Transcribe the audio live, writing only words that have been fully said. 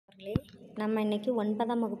மாணவர்களே, நம்ம இன்றைக்கி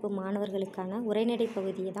 9ஆம் வகுப்பு மாணவர்களுக்கான உரைநடை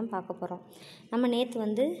பகுதியை தான் பார்க்க போகிறோம். நம்ம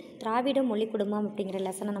நேற்று திராவிட மொழி குடும்பம் அப்படிங்கிற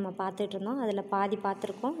லெசனை நம்ம பார்த்துட்டு இருந்தோம். அதில் பாதி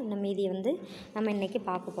பார்த்துருக்கோம். இன்னும் மீதியை நம்ம இன்றைக்கி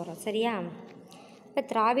பார்க்க போகிறோம். சரியா? இப்போ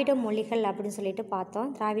திராவிட மொழிகள் அப்படின்னு சொல்லிட்டு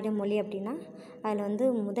பார்த்தோம். திராவிட மொழி அப்படின்னா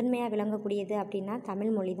அதில் முதன்மையாக விளங்கக்கூடியது அப்படின்னா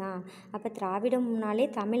தமிழ் மொழி தான். அப்போ திராவிடம்னாலே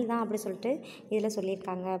தமிழ் தான் அப்படி சொல்லிட்டு இதில்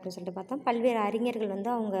சொல்லியிருக்காங்க அப்படின்னு சொல்லிட்டு பார்த்தோம். பல்வேறு அறிஞர்கள்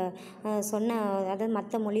அவங்க சொன்ன, அதாவது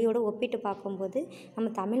மற்ற மொழியோடு ஒப்பிட்டு பார்க்கும்போது நம்ம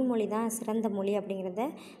தமிழ் மொழி தான் சிறந்த மொழி அப்படிங்கிறத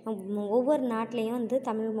ஒவ்வொரு நாட்டிலையும்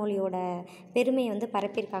தமிழ் மொழியோட பெருமையை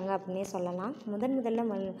பரப்பியிருக்காங்க அப்படின்னே சொல்லலாம். முதல்ல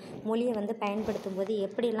மொழியை பயன்படுத்தும் போது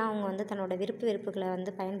எப்படிலாம் அவங்க தன்னோட விருப்பு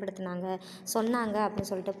வெறுப்புகளை பயன்படுத்தினாங்க, சொன்னாங்க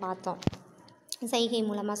அப்படின்னு சொல்லிட்டு பார்த்தோம். சைகை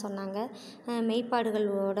மூலமாக சொன்னாங்க,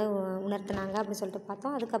 மெய்ப்பாடுகளோட உணர்த்தினாங்க அப்படின்னு சொல்லிட்டு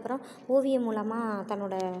பார்த்தோம். அதுக்கப்புறம் ஓவியம் மூலமாக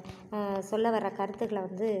தன்னோட சொல்ல வர கருத்துக்களை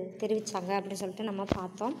தெரிவித்தாங்க அப்படின்னு சொல்லிட்டு நம்ம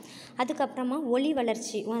பார்த்தோம். அதுக்கப்புறமா ஒளி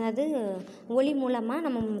வளர்ச்சி, அதாவது ஒளி மூலமாக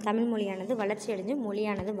நம்ம தமிழ் மொழியானது வளர்ச்சி அடைஞ்சு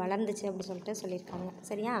மொழியானது வளர்ந்துச்சு அப்படின்னு சொல்லிட்டு சொல்லியிருக்காங்க.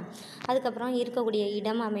 சரியா? அதுக்கப்புறம் இருக்கக்கூடிய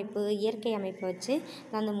இடம் அமைப்பு, இயற்கை அமைப்பை வச்சு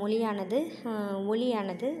அந்த மொழியானது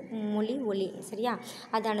ஒளி சரியா,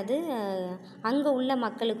 அதானது அங்கே உள்ள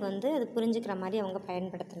மக்களுக்கு அது புரிஞ்சுக்கிற மாதிரி அவங்க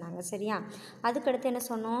பயன்படுத்தினாங்க. சரியா? அதுக்கடுத்து என்ன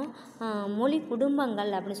சொன்னோம்? மொழி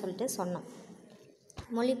குடும்பங்கள் அப்படின்னு சொல்லிட்டு சொன்னோம்.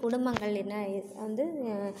 மொழி குடும்பங்கள் என்ன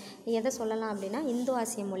எதை சொல்லலாம் அப்படின்னா இந்தோ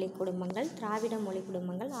ஆசிய மொழி குடும்பங்கள், திராவிட மொழி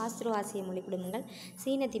குடும்பங்கள், ஆஸ்திரோ ஆசிய மொழி குடும்பங்கள்,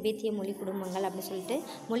 சீன திபேத்திய மொழி குடும்பங்கள் அப்படின்னு சொல்லிட்டு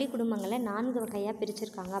மொழி குடும்பங்களை 4 வகையாக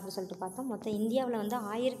பிரிச்சிருக்காங்க அப்படின்னு சொல்லிட்டு பார்த்தோம். மொத்தம் இந்தியாவில்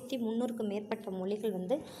 1300க்கும் மேற்பட்ட மொழிகள்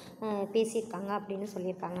பேசியிருக்காங்க அப்படின்னு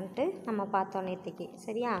சொல்லியிருக்காங்கன்ட்டு நம்ம பார்த்தோம் நேற்றுக்கு.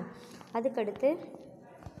 சரியா? அதுக்கடுத்து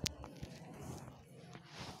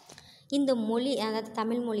இந்த மொழி, அதாவது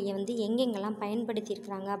தமிழ் மொழியை எங்கெங்கெல்லாம்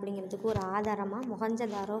பயன்படுத்தியிருக்கிறாங்க அப்படிங்கிறதுக்கு ஒரு ஆதாரமாக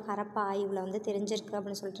மொஹஞ்சதாரோ ஹரப்பா ஆய்வில் தெரிஞ்சிருக்கு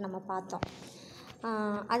அப்படின்னு சொல்லிட்டு நம்ம பார்த்தோம்.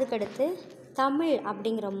 அதுக்கடுத்து தமிழ்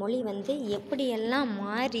அப்படிங்கிற மொழி எப்படியெல்லாம்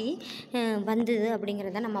மாறி வந்தது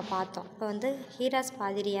அப்படிங்கிறத நம்ம பார்த்தோம். இப்போ ஹீராஸ்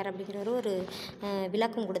பாதிரியார் அப்படிங்கிறவர் ஒரு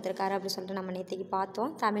விளக்கம் கொடுத்துருக்காரு அப்படின்னு சொல்லிட்டு நம்ம நேற்றுக்கு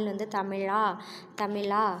பார்த்தோம். தமிழ் தமிழா,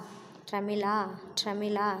 தமிழா, ட்ரமிழா,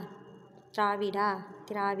 ட்ரமிழா, திராவிடா,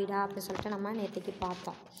 திராவிடா அப்படின்னு சொல்லிட்டு நம்ம நேற்றுக்கு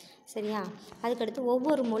பார்த்தோம். சரியா? அதுக்கடுத்து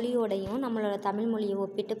ஒவ்வொரு மொழியோடையும் நம்மளோட தமிழ் மொழியை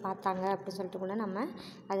ஒப்பிட்டு பார்த்தாங்க அப்படின்னு சொல்லிட்டு கூட நம்ம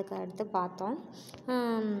அதுக்கு அடுத்து பார்த்தோம்.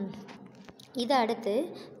 இதை அடுத்து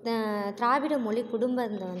திராவிட மொழி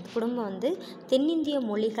குடும்பம் தென்னிந்திய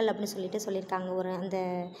மொழிகள் அப்படின்னு சொல்லிட்டு சொல்லியிருக்காங்க. அந்த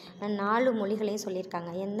 4 மொழிகளையும்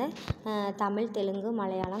சொல்லியிருக்காங்க. என்ன? தமிழ், தெலுங்கு,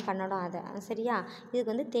 மலையாளம், கன்னடம். அதை சரியா?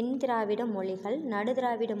 இதுக்கு தென் திராவிட மொழிகள், நடு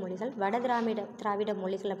திராவிட மொழிகள், வட திராவிட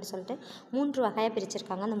மொழிகள் அப்படி சொல்லிட்டு 3 வகையாக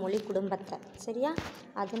பிரிச்சிருக்காங்க அந்த மொழி குடும்பத்தை. சரியா?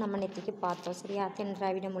 அது நம்ம நேற்றுக்கு பார்த்தோம். சரியா? தென்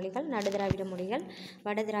திராவிட மொழிகள், நடு திராவிட மொழிகள்,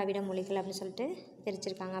 வட திராவிட மொழிகள் அப்படின்னு சொல்லிட்டு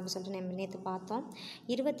பிரிச்சிருக்காங்க அப்படின்னு சொல்லிட்டு நம்ம நேற்று பார்த்தோம்.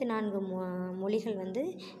 24 மொழிகள்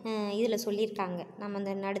இதில் சொல்லியிருக்காங்க. நம்ம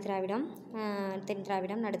அந்த நடு திராவிடம், தென்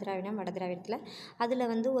திராவிடம், நடு திராவிடம், வட திராவிடத்தில் அதில்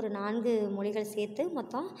ஒரு 4 மொழிகள் சேர்த்து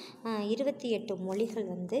மொத்தம் 28 மொழிகள்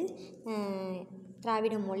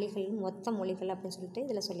திராவிட மொழிகள், மொத்த மொழிகள் அப்படின்னு சொல்லிட்டு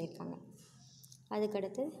இதில் சொல்லியிருக்காங்க.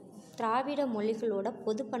 அதுக்கடுத்து திராவிட மொழிகளோட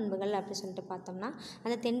பொது பண்புகள் அப்படின்னு சொல்லிட்டு பார்த்தோம்னா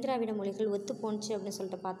அந்த தென் திராவிட மொழிகள் ஒத்து போணுச்சு அப்படின்னு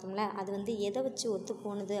சொல்லிட்டு பார்த்தோம்ல, அது எதை வச்சு ஒத்து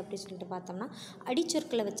போணுது அப்படின்னு சொல்லிட்டு பார்த்தோம்னா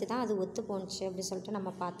அடிச்சொற்களை வச்சு தான் அது ஒத்து போணுச்சு அப்படின்னு சொல்லிட்டு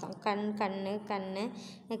நம்ம பார்த்தோம். கண், கண்ணு, கண்ணு,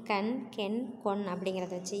 கண், கென், கொன்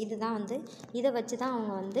அப்படிங்கிறத வச்சு இதை வச்சு தான்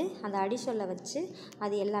அவங்க அந்த அடிச்சொல்லை வச்சு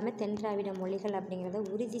அது எல்லாமே தென் திராவிட மொழிகள் அப்படிங்கிறத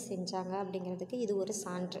உறுதி செஞ்சாங்க அப்படிங்கிறதுக்கு இது ஒரு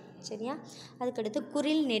சான்று. சரியா? அதுக்கடுத்து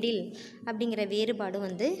குறில், நெடில் அப்படிங்கிற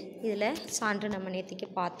வேறுபாடு இதில் சான்று நம்ம நேற்றுக்கு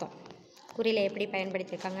பார்த்தோம். குறிலை எப்படி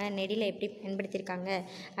பயன்படுத்தியிருக்காங்க, நெடிலை எப்படி பயன்படுத்தியிருக்காங்க,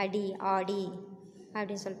 அடி, ஆடி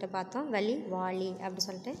அப்படின்னு சொல்லிட்டு பார்த்தோம். வலி, வாலி அப்படி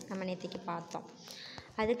சொல்லிட்டு நம்ம நேற்றுக்கு பார்த்தோம்.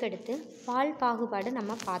 அதுக்கடுத்து பால் பாகுபாடு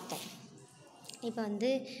நம்ம பார்த்தோம். இப்போ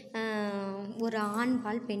ஒரு ஆண்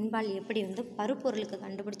பால், பெண் பால் எப்படி பருப்பொருளுக்கு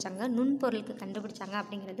கண்டுபிடிச்சாங்க, நுண்பொருளுக்கு கண்டுபிடிச்சாங்க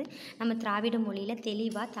அப்படிங்கிறது நம்ம திராவிட மொழியில்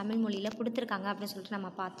தெளிவாக தமிழ் மொழியில் கொடுத்துருக்காங்க அப்படின்னு சொல்லிட்டு நம்ம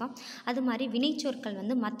பார்த்தோம். அது மாதிரி வினைச்சொற்கள்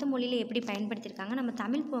மற்ற மொழியில் எப்படி பயன்படுத்தியிருக்காங்க, நம்ம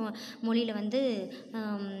தமிழ் மொழியில்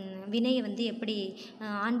வினையை எப்படி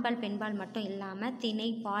ஆண்பால் பெண்பால் மட்டும் இல்லாமல் திணை,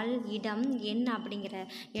 பால், இடம், எண் அப்படிங்கிற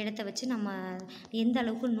இடத்த வச்சு நம்ம எந்த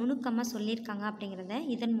அளவுக்கு நுணுக்கமாக சொல்லியிருக்காங்க அப்படிங்கிறத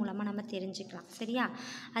இதன் மூலமாக நம்ம தெரிஞ்சுக்கலாம். சரியா?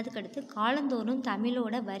 அதுக்கடுத்து காலந்தோறும்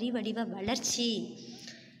தமிழோட வரி வடிவ வளர்ச்சி.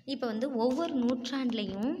 இப்போ ஒவ்வொரு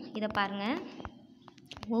நூற்றாண்டுலேயும் இதை பாருங்கள்,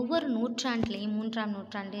 ஒவ்வொரு நூற்றாண்டுலேயும் 3ஆம்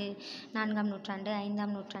நூற்றாண்டு, 4ஆம் நூற்றாண்டு,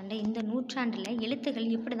 5ஆம் நூற்றாண்டு, இந்த நூற்றாண்டில்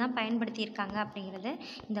எழுத்துக்கள் இப்படி தான் பயன்படுத்தியிருக்காங்க அப்படிங்கிறத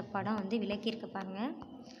இந்த படம் விளக்கியிருக்கு பாருங்கள்.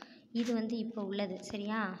 இது வந்து இப்போ உள்ளது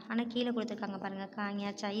சரியா. ஆனால் கீழே கொடுத்துருக்காங்க பாருங்கள்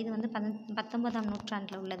காஞாச்சா, இது வந்து 19ஆம்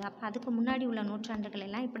நூற்றாண்டில் உள்ளது. அப்போ அதுக்கு முன்னாடி உள்ள நூற்றாண்டுகள்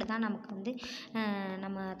எல்லாம் இப்படி தான் நமக்கு வந்து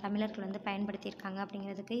நம்ம தமிழர்கள் வந்து பயன்படுத்தியிருக்காங்க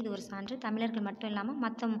அப்படிங்கிறதுக்கு இது ஒரு சான்று. தமிழர்கள் மட்டும் இல்லாமல்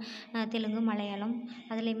மற்ற தெலுங்கு மலையாளம்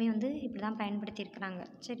அதுலேயுமே வந்து இப்படி தான் பயன்படுத்தியிருக்கிறாங்க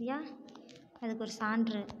சரியா. அதுக்கு ஒரு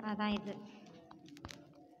சான்று அதான் இது.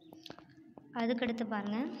 அதுக்கடுத்து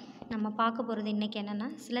பாருங்கள், நம்ம பார்க்க போகிறது இன்றைக்கி என்னென்னா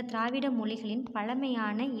சில திராவிட மொழிகளின்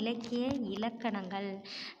பழமையான இலக்கிய இலக்கணங்கள்.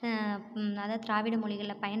 அதாவது திராவிட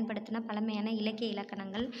மொழிகளில் பயன்படுத்தின பழமையான இலக்கிய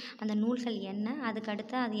இலக்கணங்கள், அந்த நூல்கள் என்ன,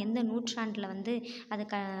 அதுக்கடுத்து அது எந்த நூற்றாண்டில் வந்து அது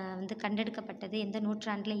வந்து கண்டெடுக்கப்பட்டது, எந்த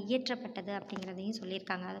நூற்றாண்டில் இயற்றப்பட்டது அப்படிங்கிறதையும்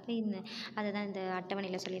சொல்லியிருக்காங்க. அதை போய் அதுதான் இந்த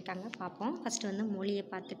அட்டவணையில் சொல்லியிருக்காங்க. பார்ப்போம். ஃபஸ்ட்டு வந்து மொழியை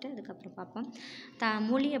பார்த்துட்டு அதுக்கப்புறம் பார்ப்போம்.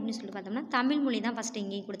 மொழி அப்படின்னு சொல்லிட்டு பார்த்தோம்னா தமிழ் மொழி தான் ஃபஸ்ட்டு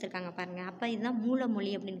இங்கேயும் கொடுத்துருக்காங்க பாருங்கள். அப்போ இதுதான் மூல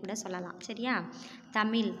மொழி அப்படின்னு கூட சொல்லலாம் சரியா.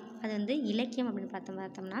 தமிழ் அது வந்து இலக்கியம் அப்படின்னு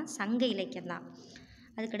பார்த்தோம்னா சங்க இலக்கியம் தான்.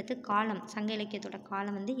 அதுக்கடுத்து காலம், சங்க இலக்கியத்தோட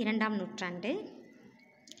காலம் வந்து 2ஆம் நூற்றாண்டு.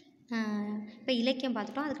 இப்போ இலக்கியம்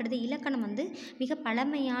பார்த்துட்டோம். அதுக்கடுத்து இலக்கணம் வந்து மிக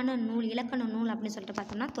பழமையான நூல், இலக்கண நூல் அப்படின்னு சொல்லிட்டு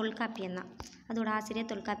பார்த்தோம்னா தொல்காப்பியம் தான். அதோட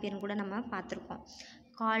ஆசிரியர் தொல்காப்பியர்னு கூட நம்ம பார்த்துருக்கோம்.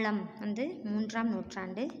 காலம் வந்து 3ஆம்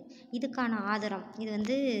நூற்றாண்டு. இதுக்கான ஆதாரம் இது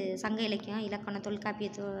வந்து சங்க இலக்கியம், இலக்கணம்,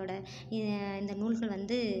 தொல்காப்பியத்தோட இந்த நூல்கள்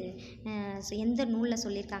வந்து எந்த நூலில்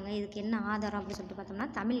சொல்லியிருக்காங்க, இதுக்கு என்ன ஆதாரம் அப்படின்னு சொல்லிட்டு பார்த்தோம்னா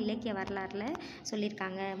தமிழ் இலக்கிய வரலாறில்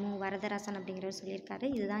சொல்லியிருக்காங்க. வரதராசன் அப்படிங்கிறவர் சொல்லியிருக்காரு.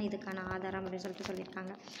 இதுதான் இதுக்கான ஆதாரம் அப்படின்னு சொல்லிட்டு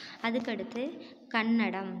சொல்லியிருக்காங்க. அதுக்கடுத்து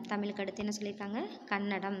கன்னடம், தமிழுக்கு அடுத்து என்ன சொல்லியிருக்காங்க,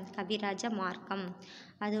 கன்னடம், கவிராஜ மார்க்கம்.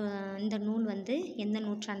 அது இந்த நூல் வந்து எந்த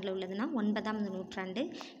நூற்றாண்டில் உள்ளதுன்னா 9ஆம் நூற்றாண்டு.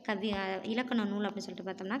 இலக்கண நூல் அப்படின்னு சொல்லிட்டு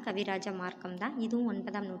பார்த்தோம்னா கவிராஜ மார்க்கம் தான். இதுவும்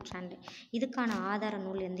 9ஆம் நூற்றாண்டு. இதுக்கான ஆதார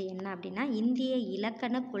நூல் வந்து என்ன அப்படின்னா இந்திய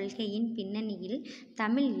இலக்கண கொள்கையின் பின்னணியில்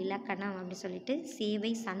தமிழ் இலக்கணம் அப்படின்னு சொல்லிட்டு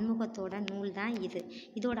சேவை சண்முகத்தோட நூல் தான் இது.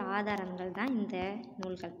 இதோட ஆதாரங்கள் தான் இந்த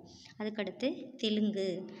நூல்கள். அதுக்கடுத்து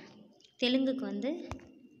தெலுங்குக்கு வந்து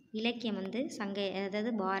இலக்கியம் வந்து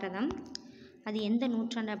அதாவது பாரதம். அது எந்த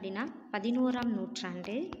நூற்றாண்டு அப்படின்னா 11ஆம்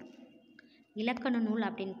நூற்றாண்டு. இலக்கண நூல்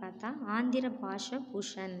அப்படின்னு பார்த்தா ஆந்திர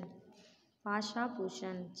பாஷா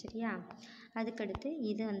பூஷன் சரியா. அதுக்கடுத்து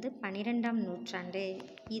இது வந்து 12ஆம் நூற்றாண்டு.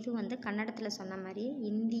 இது வந்து கன்னடத்தில் சொன்ன மாதிரி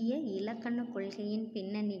இந்திய இலக்கண கொள்கையின்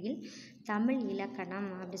பின்னணியில் தமிழ் இலக்கணம்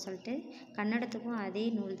அப்படி சொல்லிட்டு கன்னடத்துக்கும் அதே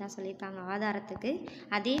நூல் தான் சொல்லியிருக்காங்க ஆதாரத்துக்கு.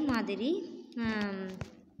 அதே மாதிரி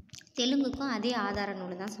தெலுங்குக்கும் அதே ஆதார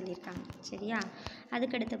நூல் தான் சொல்லியிருக்காங்க சரியா.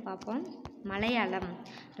 அதுக்கடுத்து பார்ப்போம் மலையாளம்,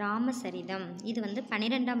 ராமசரிதம். இது வந்து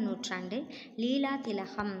 12ஆம் நூற்றாண்டு. லீலா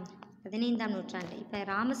திலகம் 15ஆம் நூற்றாண்டு. இப்போ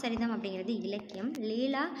ராமசரிதம் அப்படிங்கிறது இலக்கியம்,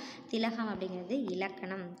 லீலா திலகம் அப்படிங்கிறது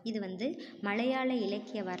இலக்கணம். இது வந்து மலையாள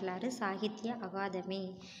இலக்கிய வரலாறு சாகித்ய அகாதமி.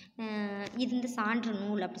 இது இந்த சான்று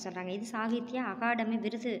நூல் அப்படி சொல்கிறாங்க. இது சாகித்ய அகாடமி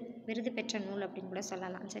விருது பெற்ற நூல் அப்படின்னு கூட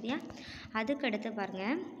சொல்லலாம் சரியா. அதுக்கடுத்து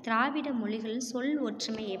பாருங்கள் திராவிட மொழிகள் சொல்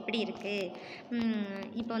ஒற்றுமை எப்படி இருக்குது.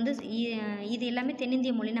 இப்போ வந்து இது எல்லாமே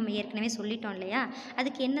தென்னிந்திய மொழி நம்ம ஏற்கனவே சொல்லிட்டோம் இல்லையா.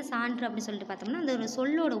 அதுக்கு என்ன சான்று அப்படின்னு சொல்லிட்டு பார்த்தோம்னா அந்த ஒரு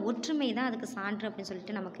சொல்லோட ஒற்றுமை தான் அதுக்கு சான்று அப்படின்னு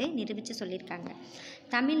சொல்லிட்டு நமக்கு நிரூபித்து சொல்லியிருக்காங்க.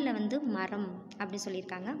 தமிழில் வந்து மரம் அப்படி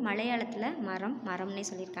சொல்லியிருக்காங்க, மலையாளத்தில் மரம்னே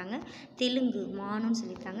சொல்லியிருக்காங்க, தெலுங்கு மானுன்னு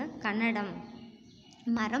சொல்லியிருக்காங்க, கன்னடம்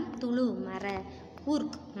மரம், துளு மர,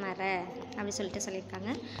 கூர்க் மர அப்படி சொல்லிட்டு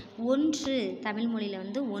சொல்லியிருக்காங்க. ஒன்று தமிழ் மொழியில்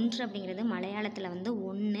வந்து ஒன்று அப்படிங்கிறது மலையாளத்தில் வந்து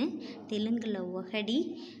ஒன்று, தெலுங்கில் ஒகடி,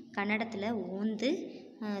 கன்னடத்தில் ஓந்து,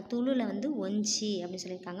 துளுவில் வந்து ஒஞ்சி அப்படி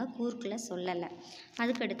சொல்லியிருக்காங்க, கூர்க்கில் சொல்லலை.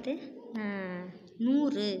 அதுக்கடுத்து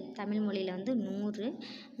 100 தமிழ் மொழியில் வந்து 100,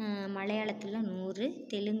 மலையாளத்தில் 100,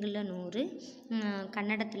 தெலுங்கில் 100,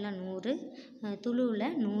 கன்னடத்தில் 100, துளுவில்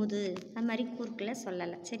 100 அது மாதிரி கூர்க்கில்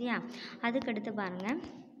சொல்லலை சரியா. அதுக்கடுத்து பாருங்கள்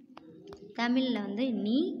தமிழில் வந்து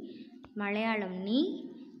நீ, மலையாளம் நீ,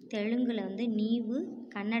 தெலுங்கில் வந்து நீவு,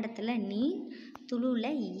 கன்னடத்தில் நீ,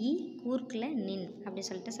 துளுவில் ஈ, கூர்க்கில் நின் அப்படி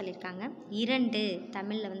சொல்லிட்டு சொல்லியிருக்காங்க. 2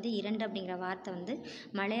 தமிழில் வந்து 2 அப்படிங்கிற வார்த்தை வந்து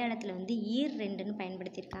மலையாளத்தில் வந்து ஈர் 2ன்னு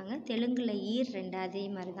பயன்படுத்தியிருக்காங்க, தெலுங்கில் ஈர் 2 அதே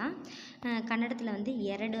மாதிரி தான், கன்னடத்தில் வந்து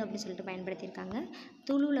எரடு அப்படி சொல்லிட்டு பயன்படுத்தியிருக்காங்க,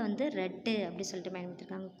 துளுவில் வந்து ரெட்டு அப்படி சொல்லிட்டு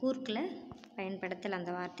பயன்படுத்தியிருக்காங்க, கூர்க்கில் பயன்படுத்தலை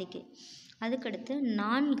அந்த வார்த்தைக்கு. அதுக்கடுத்து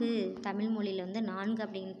 4 தமிழ் மொழியில் வந்து 4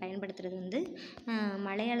 அப்படின்னு பயன்படுத்துகிறது வந்து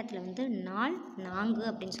மலையாளத்தில் வந்து நான்கு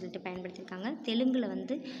அப்படின்னு சொல்லிட்டு பயன்படுத்தியிருக்காங்க, தெலுங்கில்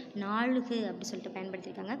வந்து நாலுகு அப்படி சொல்லிட்டு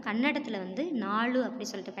பயன்படுத்தியிருக்காங்க, கன்னடத்தில் வந்து 4 அப்படி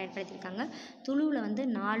சொல்லிட்டு பயன்படுத்தியிருக்காங்க, துளுவில் வந்து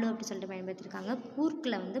 4 அப்படி சொல்லிட்டு பயன்படுத்தியிருக்காங்க,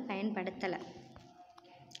 கூர்க்கில் வந்து பயன்படுத்தலை.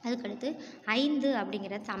 அதுக்கடுத்து 5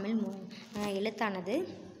 அப்படிங்கிற தமிழ் எழுத்தானது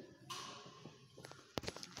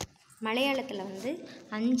மலையாளத்தில் வந்து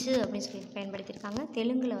 5 அப்படின்னு சொல்லி பயன்படுத்தியிருக்காங்க,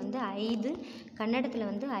 தெலுங்கில் வந்து 5, கன்னடத்தில்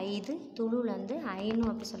வந்து 5, துளுவில் வந்து 5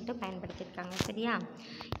 அப்படி சொல்லிட்டு பயன்படுத்தியிருக்காங்க சரியா.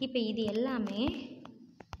 இப்போ இது எல்லாமே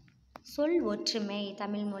சொல் ஒற்றுமை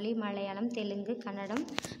தமிழ் மொழி, மலையாளம், தெலுங்கு, கன்னடம்,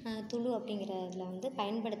 துளு அப்படிங்கிறதுல வந்து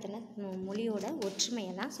பயன்படுத்தின மொழியோட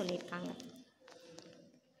ஒற்றுமையை தான் சொல்லியிருக்காங்க.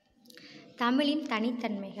 தமிழின்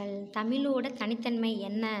தனித்தன்மைகள். தமிழோட தனித்தன்மை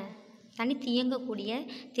என்ன? தனித்து இயங்கக்கூடிய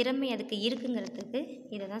திறமை அதுக்கு இருக்குங்கிறதுக்கு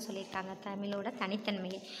இதை தான் சொல்லியிருக்காங்க. தமிழோட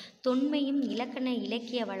தனித்தன்மையை. தொன்மையும் இலக்கண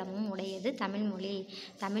இலக்கிய வளமும் உடையது தமிழ்மொழி.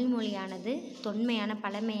 தமிழ்மொழியானது தொன்மையான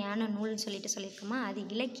பழமையான நூல்னு சொல்லியிருக்கோமா, அது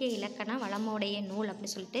இலக்கிய இலக்கண வளமுடைய நூல்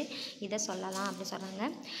அப்படி சொல்லிட்டு இதை சொல்லலாம் அப்படி சொல்கிறாங்க.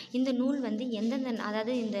 இந்த நூல் வந்து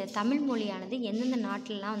அதாவது இந்த தமிழ் மொழியானது எந்தெந்த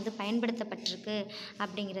நாட்டிலலாம் வந்து பயன்படுத்தப்பட்டிருக்கு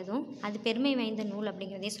அப்படிங்கிறதும் அது பெருமை வாய்ந்த நூல்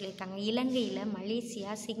அப்படிங்கிறதையும் சொல்லியிருக்காங்க. இலங்கையில்,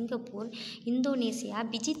 மலேசியா, சிங்கப்பூர், இந்தோனேசியா,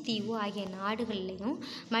 பிஜித்தீவு ஆகிய நாடுகள்லேயும்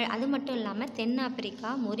அது மட்டும் இல்லாமல் தென்னாப்பிரிக்கா,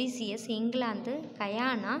 Mauritius, England,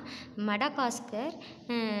 Guyana, Madagascar,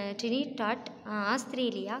 Trinidad,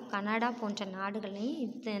 Australia, Canada போன்ற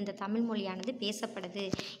நாடுகள்லையும் இந்த தமிழ் மொழியானது பேசப்படுது.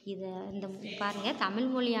 இந்த பாருங்கள், தமிழ்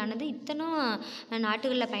மொழியானது இத்தனை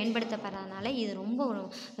நாட்டுகளில் பயன்படுத்தப்படுறதுனால இது ரொம்ப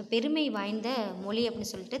பெருமை வாய்ந்த மொழி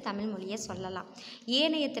அப்படின்னு சொல்லிட்டு தமிழ் மொழியை சொல்லலாம்.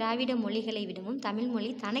 ஏனைய திராவிட மொழிகளை விடவும் தமிழ்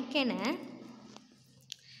மொழி தனக்கென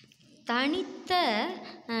தனித்த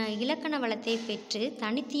இலக்கண வளத்தை பெற்று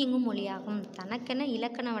தனித்து இயங்கும் மொழியாகும். தனக்கென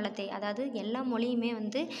இலக்கண வளத்தை, அதாவது எல்லா மொழியுமே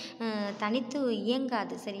வந்து தனித்து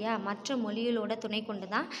இயங்காது, சரியா? மற்ற மொழிகளோட துணை கொண்டு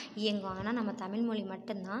தான் இயங்கும். ஆனால் நம்ம தமிழ் மொழி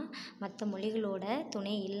மட்டும்தான் மற்ற மொழிகளோட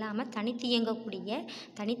துணை இல்லாமல் தனித்து இயங்கக்கூடிய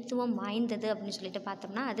தனித்துவம் வாய்ந்தது அப்படின்னு சொல்லிட்டு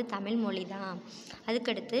பார்த்தோம்னா அது தமிழ் மொழி தான்.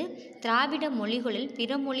 அதுக்கடுத்து திராவிட மொழிகளில்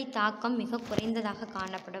பிற மொழி தாக்கம் மிக குறைந்ததாக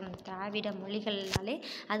காணப்படும். திராவிட மொழிகள்னாலே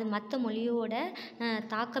அது மற்ற மொழியோட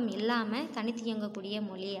தாக்கம் இல்லாமல் தனித்து இயங்கக்கூடிய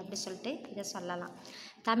மொழி அப்படி சொல்லிட்டு இதை சொல்லலாம்.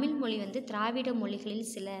 தமிழ் மொழி வந்து திராவிட மொழிகளில்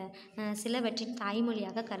சிலவற்றின்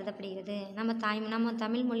தாய்மொழியாக கருதப்படுகிறது. நம்ம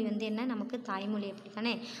தமிழ் மொழி வந்து என்ன, நமக்கு தாய்மொழி அப்படி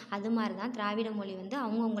தானே? அது மாதிரி தான் திராவிட மொழி வந்து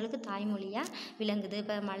அவங்கவுங்களுக்கு தாய்மொழியாக விளங்குது.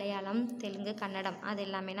 இப்போ மலையாளம், தெலுங்கு, கன்னடம் அது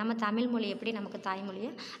எல்லாமே நம்ம தமிழ் மொழி எப்படி நமக்கு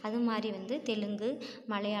தாய்மொழியோ அது மாதிரி வந்து தெலுங்கு,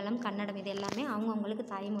 மலையாளம், கன்னடம் இது எல்லாமே அவங்கவுங்களுக்கு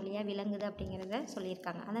தாய்மொழியாக விளங்குது அப்படிங்கிறத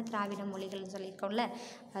சொல்லியிருக்காங்க. அதான் திராவிட மொழிகள்னு சொல்லியிருக்கோம்ல,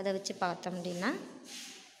 அதை வச்சு பார்த்தோம் அப்படின்னா.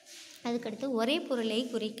 அதுக்கடுத்து ஒரே பொருளை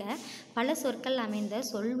குறிக்க பல சொற்கள் அமைந்த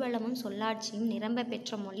சொல்வளமும் சொல்லாட்சியும் நிரம்ப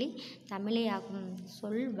பெற்ற மொழி தமிழே ஆகும்.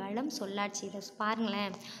 சொல்வளம், சொல்லாட்சி, இதை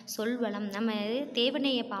பாருங்களேன். சொல்வளம் நம்ம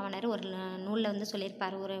தேவநேய பாவனர் ஒரு நூலில் வந்து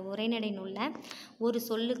சொல்லியிருப்பார். ஒரு உரைநடை நூலில் ஒரு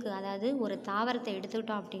சொல்லுக்கு, அதாவது ஒரு தாவரத்தை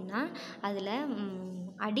எடுத்துக்கிட்டோம் அப்படின்னா அதில்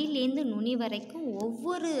அடியிலேருந்து நுனி வரைக்கும்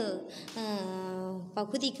ஒவ்வொரு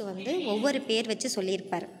பகுதிக்கு வந்து ஒவ்வொரு பேர் வச்சு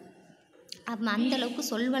சொல்லியிருப்பார். அந்தளவுக்கு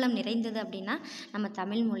சொல்வளம் நிறைந்தது அப்படின்னா நம்ம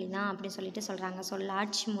தமிழ் மொழி தான் அப்படின்னு சொல்லிட்டு சொல்கிறாங்க.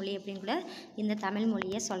 சொல்லாட்சி மொழி அப்படின்னு கூட இந்த தமிழ்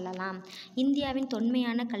மொழியை சொல்லலாம். இந்தியாவின்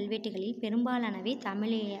தொன்மையான கல்வெட்டுகளில் பெரும்பாலானவை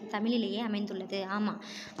தமிழிலேயே அமைந்துள்ளது. ஆமாம்,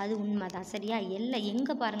 அது உண்மைதான், சரியா?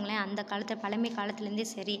 எங்கே பாருங்களேன், அந்த காலத்தில் பழமை காலத்துலேருந்தே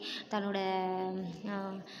சரி தன்னோட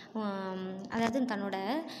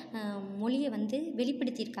மொழியை வந்து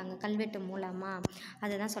வெளிப்படுத்தியிருக்காங்க கல்வெட்டு மூலமாக.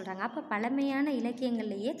 அதை தான் சொல்கிறாங்க. அப்போ பழமையான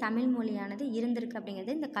இலக்கியங்கள்லேயே தமிழ் மொழியானது இருந்திருக்கு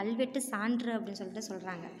அப்படிங்கிறது இந்த கல்வெட்டு சான்று அப்படின்னு சொல்லிட்டு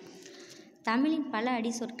சொல்கிறாங்க. தமிழின் பல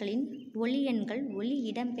அடி சொற்களின் ஒலி எண்கள் ஒலி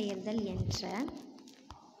இடம்பெயர்தல் என்ற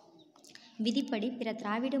விதிப்படி பிற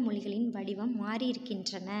திராவிட மொழிகளின் வடிவம்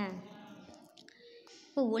மாறியிருக்கின்றன.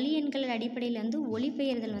 இப்போ ஒலி எண்கள் அடிப்படையில் வந்து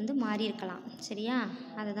ஒலிபெயர்தல் வந்து மாறி இருக்கலாம், சரியா?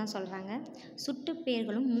 அதை தான் சொல்கிறாங்க. சுட்டு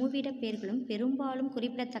பெயர்களும் மூவிட பெயர்களும் பெரும்பாலும்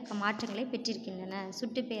குறிப்பிடத்தக்க மாற்றங்களை பெற்றிருக்கின்றன.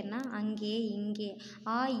 சுட்டு பெயர்னா அங்கே, இங்கே,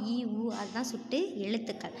 ஆ, இ, உ அதுதான் சுட்டு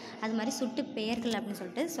எழுத்துக்கள். அது மாதிரி சுட்டு பெயர்கள் அப்படின்னு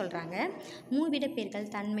சொல்லிட்டு சொல்கிறாங்க. மூவிட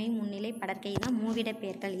பெயர்கள் தன்மை, முன்னிலை, படர்க்கை தான் மூவிட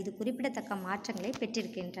பெயர்கள். இது குறிப்பிடத்தக்க மாற்றங்களை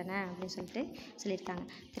பெற்றிருக்கின்றன அப்படின்னு சொல்லிட்டு சொல்லியிருக்காங்க.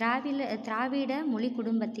 திராவிட மொழி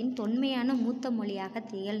குடும்பத்தின் தொன்மையான மூத்த மொழியாக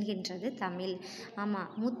திகழ்கின்றது தமிழ். ஆமாம்,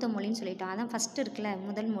 மூத்த மொழின்னு சொல்லிட்டோம். அதான் ஃபஸ்ட்டு இருக்குல்ல,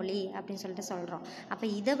 முதல் மொழி அப்படின்னு சொல்லிட்டு சொல்கிறோம். அப்போ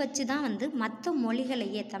இதை வச்சு தான் வந்து மற்ற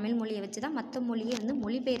மொழிகளையே, தமிழ் மொழியை வச்சு தான் மற்ற மொழியை வந்து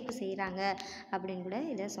மொழிபெயர்ப்பு செய்கிறாங்க அப்படின்னு கூட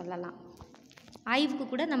இதை சொல்லலாம். ஆய்வுக்கு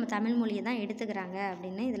கூட நம்ம தமிழ் மொழியை தான் எடுத்துக்கிறாங்க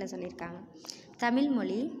அப்படின்னு இதில் சொல்லியிருக்காங்க.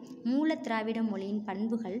 தமிழ்மொழி மூல திராவிட மொழியின்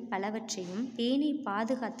பண்புகள் பலவற்றையும் பேணி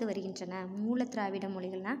பாதுகாத்து வருகின்றன. மூல திராவிட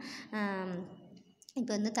மொழிகள்னால்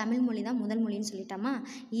இப்போ வந்து தமிழ் மொழி தான் முதல் மொழின்னு சொல்லிட்டோமா,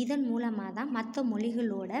 இதன் மூலமாக தான் மற்ற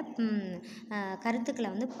மொழிகளோட கருத்துக்களை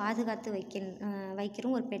வந்து பாதுகாத்து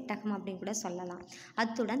வைக்கிறோம் ஒரு பெட்டகம் அப்படின்னு கூட சொல்லலாம்.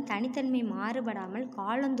 அத்துடன் தனித்தன்மை மாறுபடாமல்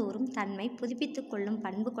காலந்தோறும் தன்மை புதுப்பித்து கொள்ளும்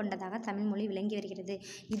பண்பு கொண்டதாக தமிழ்மொழி விளங்கி வருகிறது.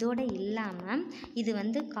 இதோடு இல்லாமல் இது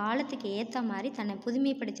வந்து காலத்துக்கு ஏற்ற மாதிரி தன்னை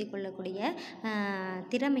புதுமைப்படுத்தி கொள்ளக்கூடிய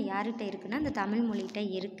திறமை யார்கிட்ட இருக்குன்னா அந்த தமிழ் மொழிகிட்ட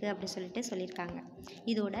இருக்குது அப்படி சொல்லிட்டு சொல்லியிருக்காங்க.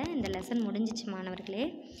 இதோட இந்த லெசன் முடிஞ்சிச்சு மாணவர்களே.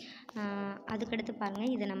 அதுக்கடுத்து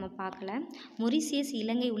பாருங்கள், இதை நம்ம பார்க்கல. மொரிசியஸ்,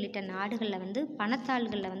 இலங்கை உள்ளிட்ட நாடுகளில் வந்து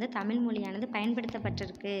பணத்தாள்களில் வந்து தமிழ் மொழியானது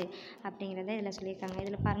பயன்படுத்தப்பட்டிருக்கு அப்படிங்கிறத இதில் சொல்லியிருக்காங்க.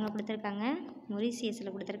 இதில் பாருங்கள் கொடுத்துருக்காங்க,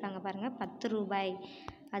 மொரிசியஸில் கொடுத்துருக்காங்க பாருங்கள், 10 ரூபாய்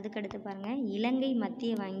அதுக்கடுத்து பாருங்கள் இலங்கை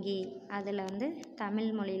மத்திய வங்கி, அதில் வந்து தமிழ்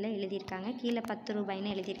மொழியில் எழுதியிருக்காங்க, கீழே 10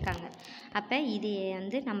 ரூபாய்ன்னு எழுதியிருக்காங்க. அப்போ இது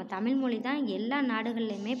வந்து நம்ம தமிழ் மொழி தான் எல்லா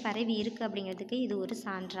நாடுகள்லையுமே பரவி இருக்குது அப்படிங்கிறதுக்கு இது ஒரு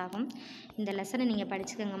சான்றாகும். இந்த லெசனை நீங்கள்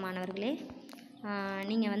படிச்சுக்கோங்க மாணவர்களே.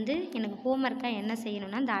 நீங்கள் வந்து எனக்கு ஹோம்ஒர்க்காக என்ன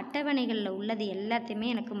செய்யணும்னா, இந்த அட்டவணைகளில் உள்ளது எல்லாத்தையுமே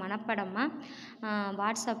எனக்கு மனப்பாடமாக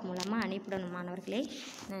வாட்ஸ்அப் மூலமாக அனுப்பிடணும் மாணவர்களே.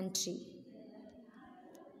 நன்றி.